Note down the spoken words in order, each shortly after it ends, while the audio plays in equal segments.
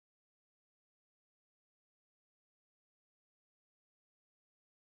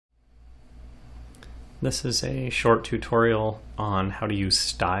This is a short tutorial on how to use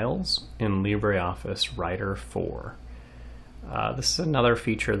styles in LibreOffice Writer 4. This is another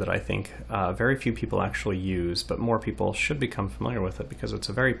feature that I think very few people actually use, but more people should become familiar with it because it's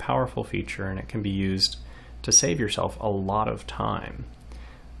a very powerful feature and it can be used to save yourself a lot of time.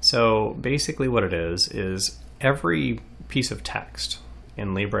 So basically what it is every piece of text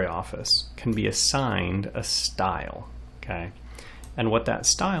in LibreOffice can be assigned a style, okay? And what that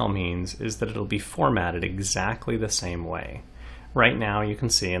style means is that it'll be formatted exactly the same way. Right now you can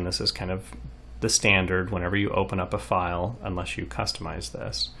see, and this is kind of the standard whenever you open up a file, unless you customize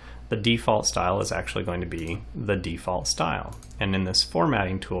this, the default style is actually going to be the default style. And in this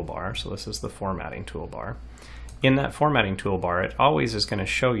formatting toolbar, so this is the formatting toolbar, in that formatting toolbar it always is going to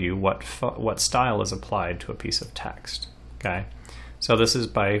show you what style is applied to a piece of text. Okay, so this is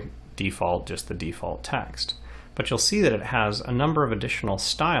by default just the default text. But you'll see that it has a number of additional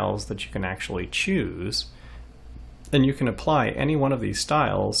styles that you can actually choose, and you can apply any one of these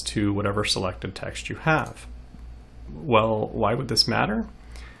styles to whatever selected text you have. Well, why would this matter?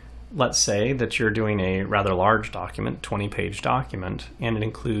 Let's say that you're doing a rather large document, 20-page document, and it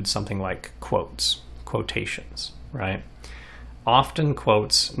includes something like quotes, quotations, right? Often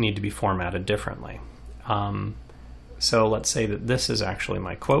quotes need to be formatted differently. So let's say that this is actually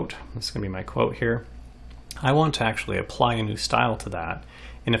my quote. This is going to be my quote here. I want to actually apply a new style to that,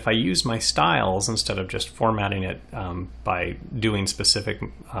 and if I use my styles instead of just formatting it by doing specific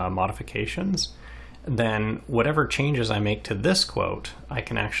modifications, then whatever changes I make to this quote I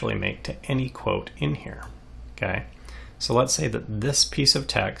can actually make to any quote in here. Okay, so let's say that this piece of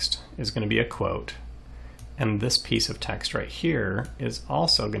text is going to be a quote, and this piece of text right here is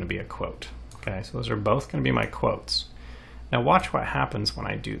also going to be a quote. Okay, so those are both going to be my quotes. Now watch what happens when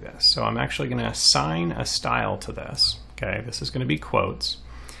I do this. So I'm actually going to assign a style to this. Okay, this is going to be quotes.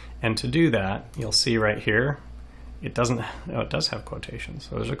 And to do that, you'll see right here, it does have quotations.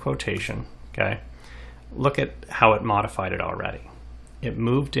 So there's a quotation, okay? Look at how it modified it already. It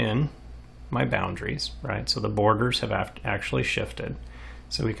moved in my boundaries, right? So the borders have actually shifted.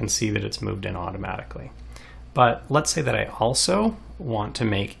 So we can see that it's moved in automatically. But let's say that I also want to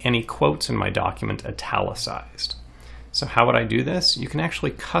make any quotes in my document italicized. So how would I do this? You can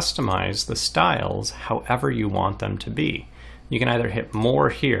actually customize the styles however you want them to be. You can either hit more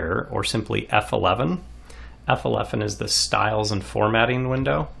here or simply F11. F11 is the styles and formatting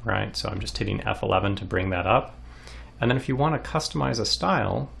window, right? So I'm just hitting F11 to bring that up. And then if you want to customize a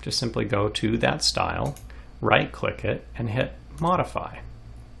style, just simply go to that style, right-click it, and hit modify.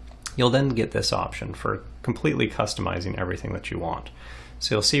 You'll then get this option for completely customizing everything that you want.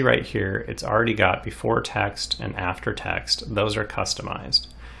 So you'll see right here, it's already got before text and after text. Those are customized.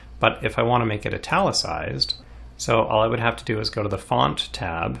 But if I want to make it italicized, so all I would have to do is go to the font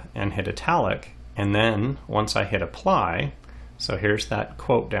tab and hit italic. And then once I hit apply, so here's that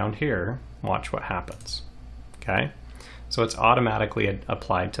quote down here, watch what happens. Okay, so it's automatically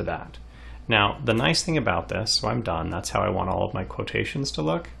applied to that. Now, the nice thing about this, so I'm done, that's how I want all of my quotations to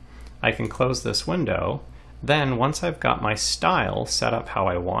look. I can close this window. Then once I've got my style set up how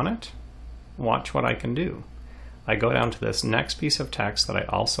I want it, watch what I can do. I go down to this next piece of text that I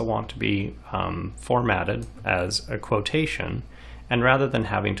also want to be formatted as a quotation, and rather than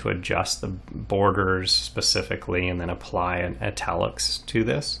having to adjust the borders specifically and then apply an italics to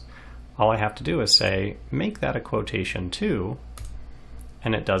this, all I have to do is say, make that a quotation too,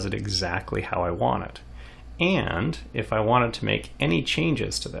 and it does it exactly how I want it. And if I wanted to make any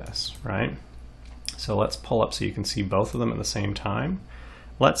changes to this, right? So let's pull up so you can see both of them at the same time.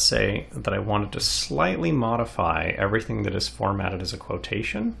 Let's say that I wanted to slightly modify everything that is formatted as a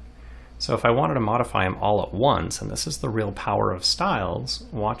quotation. So if I wanted to modify them all at once, and this is the real power of styles,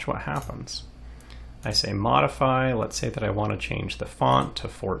 watch what happens. I say modify, let's say that I want to change the font to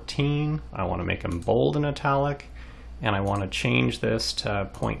 14, I want to make them bold and italic, and I want to change this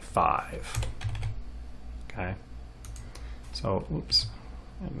to 0.5. Okay, so oops,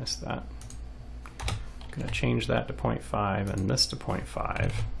 I missed that. I'm going to change that to 0.5 and this to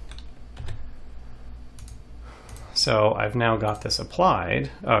 0.5. So I've now got this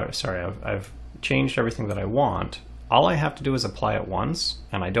applied. Oh, sorry, I've changed everything that I want. All I have to do is apply it once,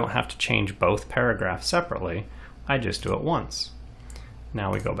 and I don't have to change both paragraphs separately. I just do it once.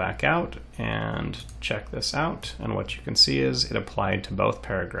 Now we go back out and check this out, and what you can see is it applied to both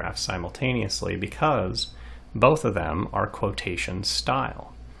paragraphs simultaneously because both of them are quotation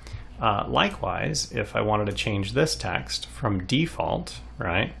style. Likewise, if I wanted to change this text from default,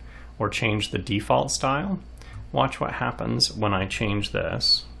 right, or change the default style, watch what happens when I change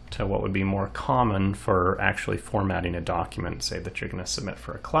this to what would be more common for actually formatting a document, say that you're going to submit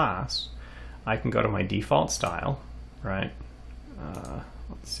for a class. I can go to my default style, right?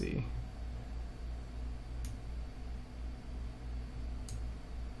 Let's see.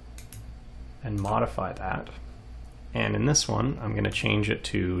 And modify that. And in this one, I'm going to change it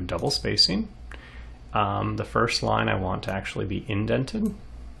to double spacing. The first line I want to actually be indented,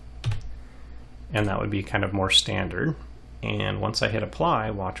 and that would be kind of more standard. And once I hit apply,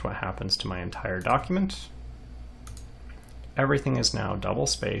 watch what happens to my entire document. Everything is now double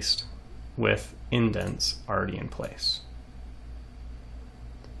spaced with indents already in place.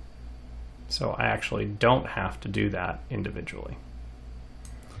 So I actually don't have to do that individually.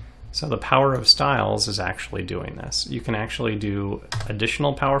 So the power of styles is actually doing this. You can actually do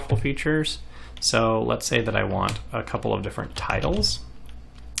additional powerful features. So let's say that I want a couple of different titles.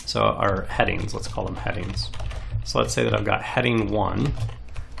 So our headings, let's call them headings. So let's say that I've got heading 1,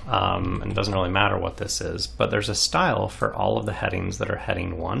 and it doesn't really matter what this is, but there's a style for all of the headings that are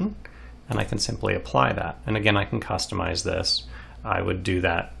heading 1, and I can simply apply that. And again, I can customize this. I would do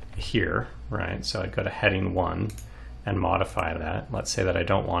that here, right? So I'd go to heading 1 and modify that. Let's say that I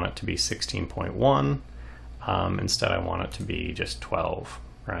don't want it to be 16.1. Instead, I want it to be just 12,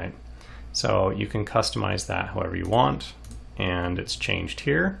 right? So you can customize that however you want, and it's changed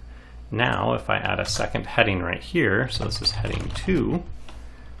here. Now, if I add a second heading right here, so this is heading 2,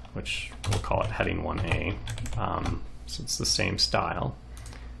 which we'll call it heading 1A, so it's the same style.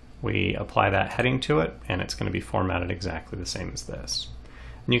 We apply that heading to it, and it's going to be formatted exactly the same as this.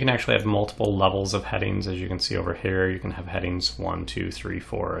 And you can actually have multiple levels of headings, as you can see over here. You can have headings 1, 2, 3,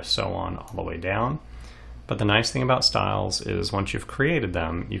 4, so on, all the way down. But the nice thing about styles is once you've created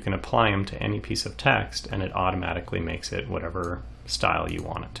them, you can apply them to any piece of text, and it automatically makes it whatever style you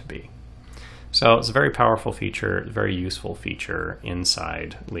want it to be. So it's a very powerful feature, very useful feature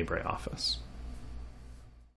inside LibreOffice.